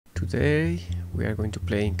Today we are going to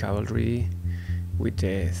play in Cavalry with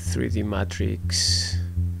the 3D matrix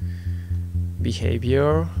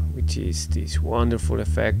behavior, which is this wonderful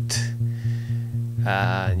effect.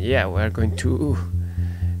 And yeah, we are going to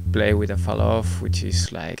play with a fall off, which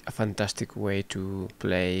is like a fantastic way to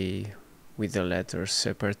play with the letters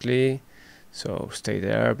separately. So stay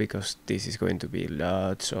there because this is going to be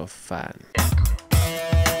lots of fun.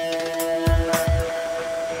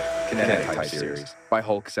 Kinetic Type Series by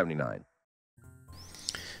Hulk79.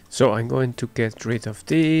 So I'm going to get rid of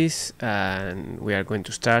this and we are going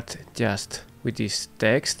to start just with this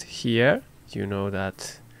text here. You know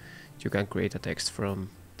that you can create a text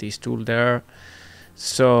from this tool there.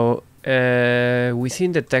 So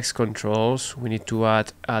within the text controls we need to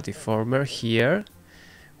add a deformer here.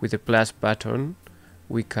 With the plus button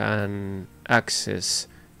we can access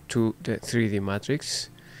to the 3D matrix,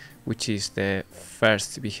 which is the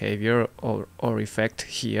first behavior or effect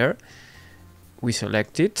here. We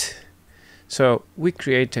select it. So we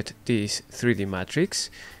created this 3D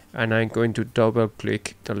matrix and I'm going to double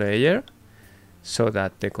click the layer so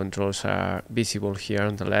that the controls are visible here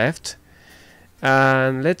on the left.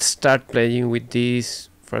 And let's start playing with this.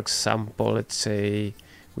 For example, let's say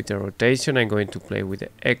with the rotation, I'm going to play with the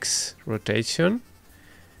X rotation.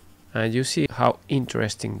 And you see how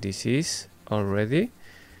interesting this is already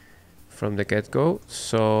from the get-go.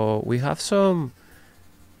 So we have some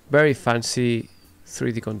very fancy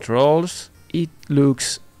 3D controls. It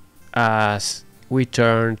looks as we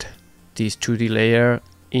turned this 2D layer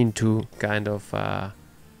into kind of a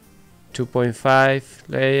 2.5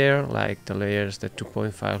 layer, like the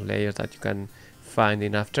 2.5 layers that you can find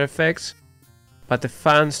in After Effects. But the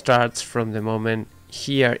fun starts from the moment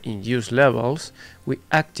here in use levels we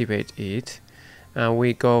activate it and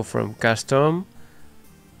we go from custom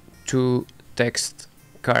to text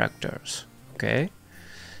characters. Okay,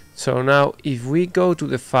 so now if we go to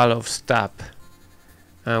the fall-offs tab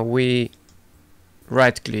and we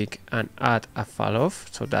right click and add a fall-off,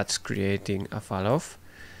 so that's creating a fall-off,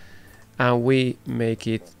 and we make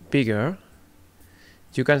it bigger,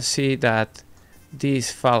 you can see that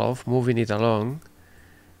this fall-off, moving it along,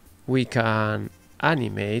 we can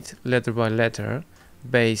animate letter by letter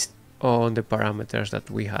based on the parameters that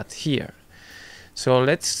we had here. So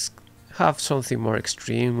let's have something more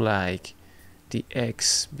extreme, like the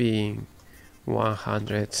X being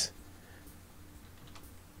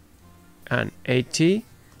 180,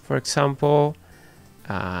 for example.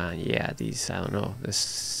 Yeah, this, I don't know, let's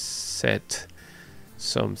set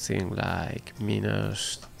something like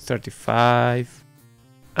 -35.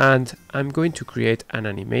 And I'm going to create an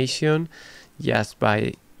animation just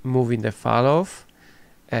by moving the fall-off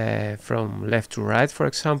from left to right, for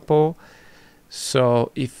example.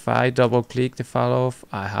 So if I double click the fall-off,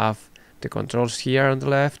 I have the controls here on the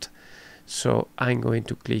left. So I'm going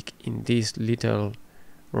to click in this little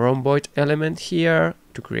rhomboid element here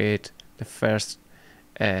to create the first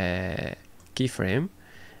keyframe.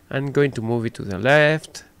 I'm going to move it to the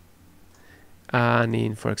left, and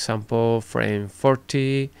in, for example, frame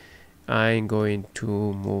 40, I'm going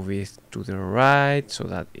to move it to the right so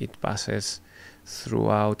that it passes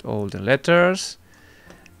throughout all the letters.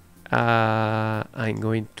 I'm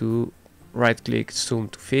going to right click zoom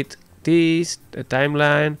to fit this, the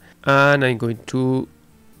timeline, and I'm going to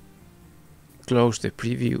close the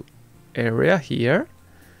preview area here.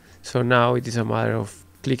 So now it is a matter of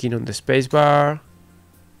clicking on the spacebar.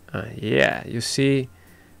 Yeah, you see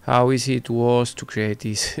how easy it was to create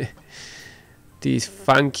this this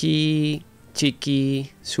funky,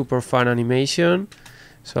 cheeky, super fun animation.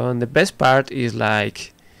 So, and the best part is,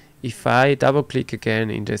 like, if I double click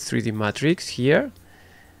again in the 3D matrix here,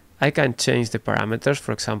 I can change the parameters.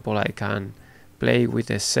 For example, I can play with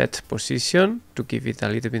the set position to give it a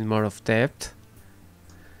little bit more of depth.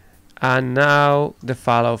 And now the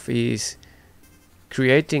fall-off is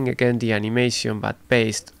creating again the animation, but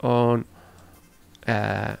based on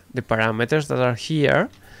the parameters that are here.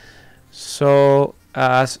 So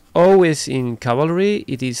as always in Cavalry,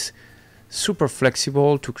 it is super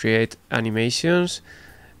flexible to create animations.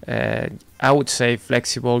 I would say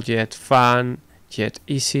flexible yet fun, yet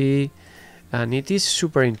easy, and it is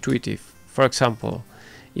super intuitive. For example,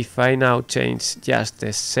 if I now change just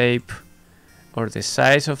the shape or the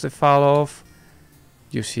size of the fall-off,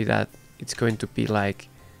 you see that it's going to be like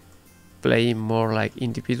playing more like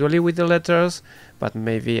individually with the letters, but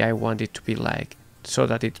maybe I want it to be like so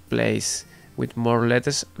that it plays with more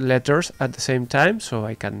letters at the same time, so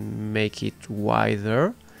I can make it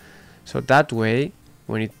wider. So that way,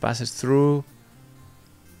 when it passes through,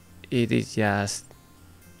 it is just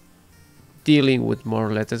dealing with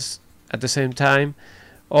more letters at the same time,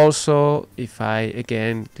 Also, if I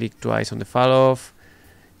again click twice on the fall off,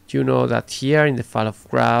 you know that here in the fall off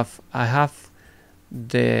graph I have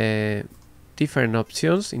the different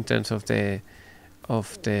options in terms of the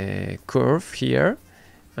curve here,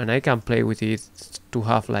 and I can play with it to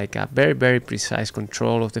have like a very precise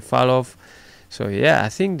control of the fall off. So yeah, I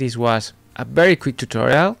think this was a very quick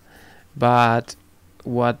tutorial, but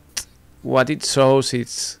what it shows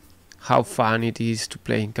is how fun it is to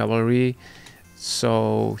play in Cavalry.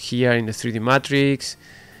 So here in the 3D matrix,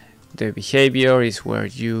 the behavior is where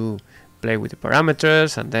you play with the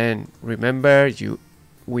parameters, and then remember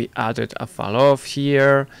we added a fall off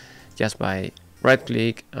here just by right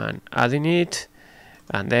click and adding it,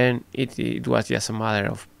 and then it was just a matter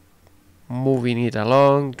of moving it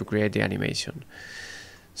along to create the animation.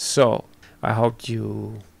 So I hope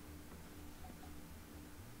you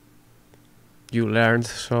learned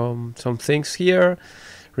some things here.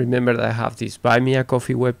 Remember that I have this Buy Me a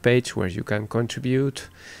Coffee webpage where you can contribute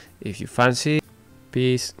if you fancy.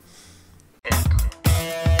 Peace.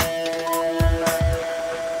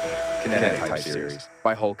 Kinetic Type Series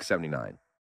by Hulk 79.